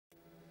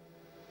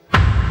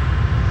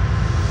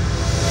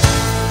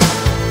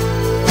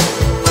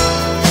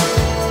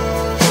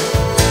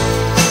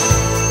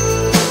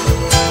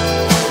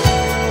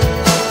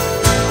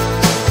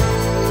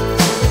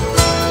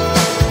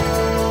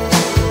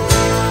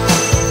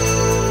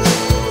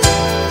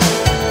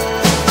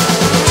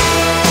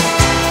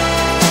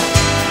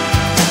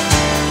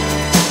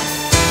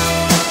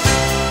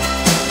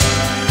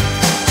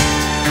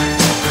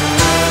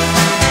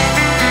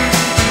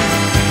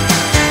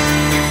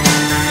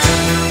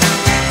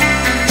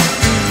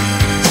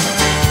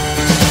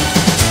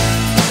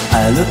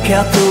Look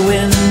out the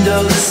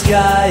window, the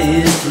sky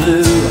is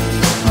blue.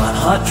 My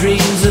heart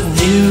dreams of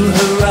new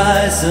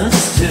horizons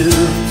too.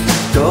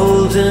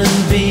 Golden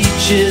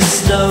beaches,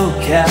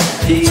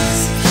 snow-capped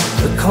peaks.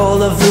 The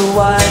call of the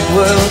wide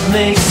world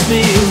makes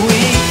me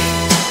weak.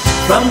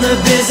 From the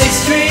busy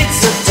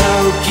streets of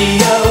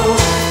Tokyo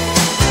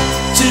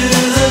to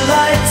the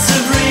lights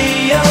of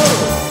Rio,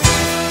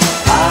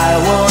 I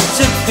want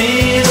to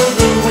feel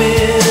the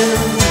wind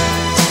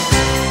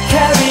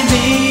carry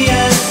me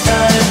as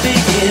time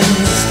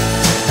begins.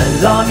 A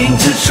longing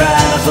to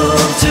travel,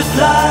 to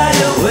fly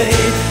away,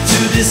 to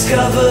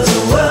discover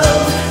the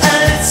world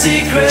and its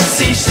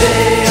secrets each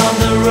day. On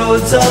the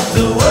roads of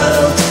the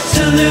world,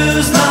 to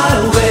lose my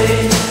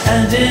way,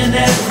 and in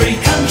every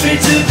country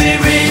to be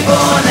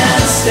reborn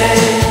and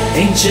stay.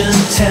 Ancient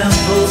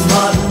temples,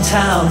 modern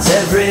towns,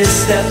 every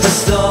step a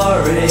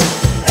story,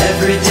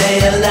 every day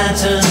a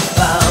lantern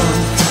found.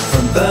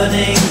 From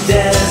burning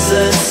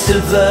deserts to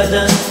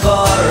verdant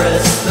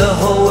forests, the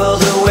whole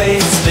world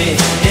awaits me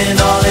in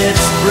all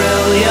its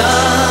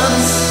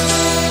brilliance.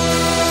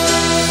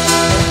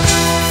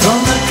 From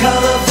the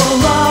colorful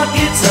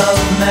markets of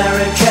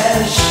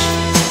Marrakesh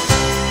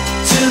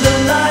to the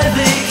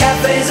lively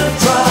cafes of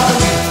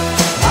Prague,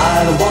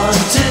 I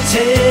want to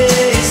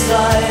taste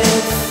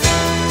life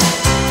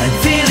and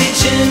feel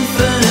each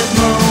infinite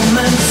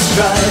moment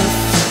strife.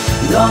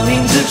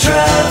 Longing to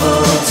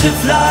travel, to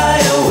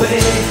fly away,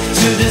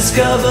 to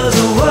discover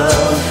the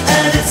world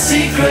and its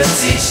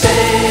secrets each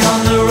day. On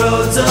the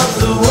roads of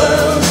the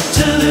world,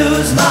 to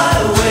lose my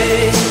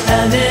way,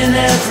 and in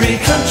every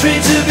country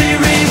to be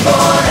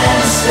reborn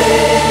and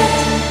stay.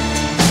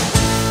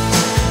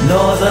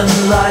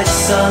 Northern lights,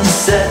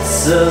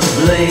 sunsets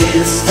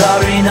ablaze,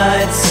 starry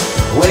nights,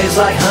 waves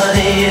like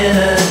honey in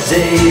a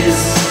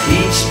daze.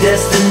 Each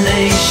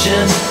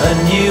destination, a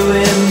new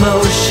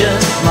emotion.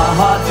 My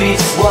heart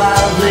beats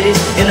wildly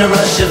in a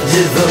rush of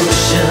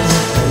devotion.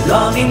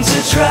 Longing to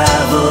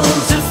travel,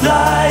 to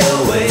fly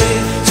away,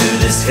 to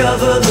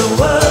discover the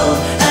world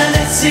and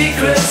its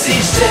secrets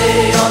each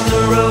day. On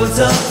the roads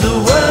of the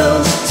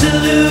world, to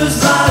lose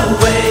my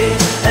way,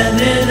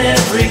 and in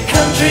every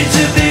country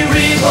to be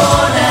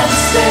reborn and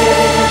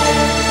stay.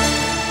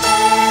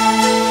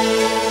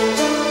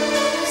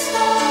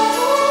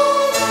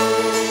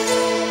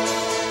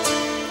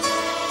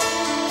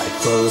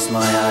 Close my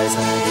eyes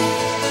and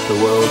leave the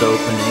world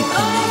opening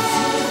to me,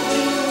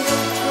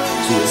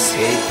 to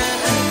escape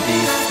and be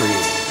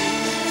free.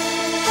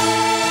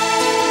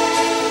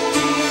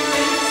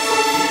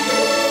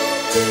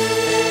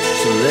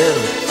 To live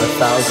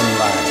 1,000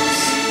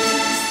 lives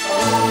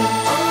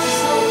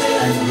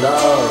and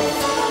love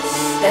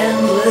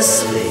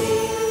endlessly.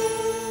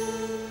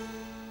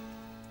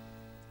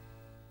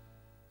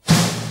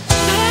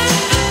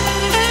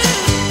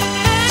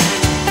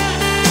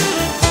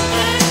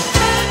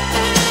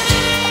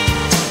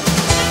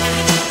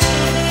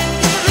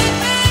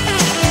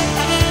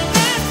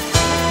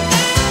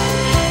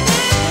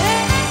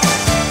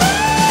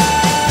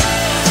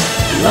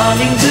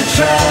 Longing to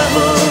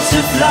travel, to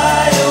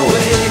fly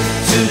away,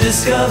 to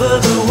discover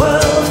the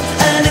world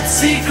and its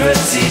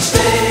secrets each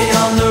day.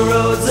 On the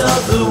roads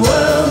of the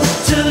world,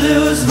 to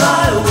lose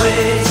my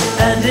way,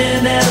 and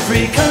in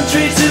every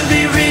country to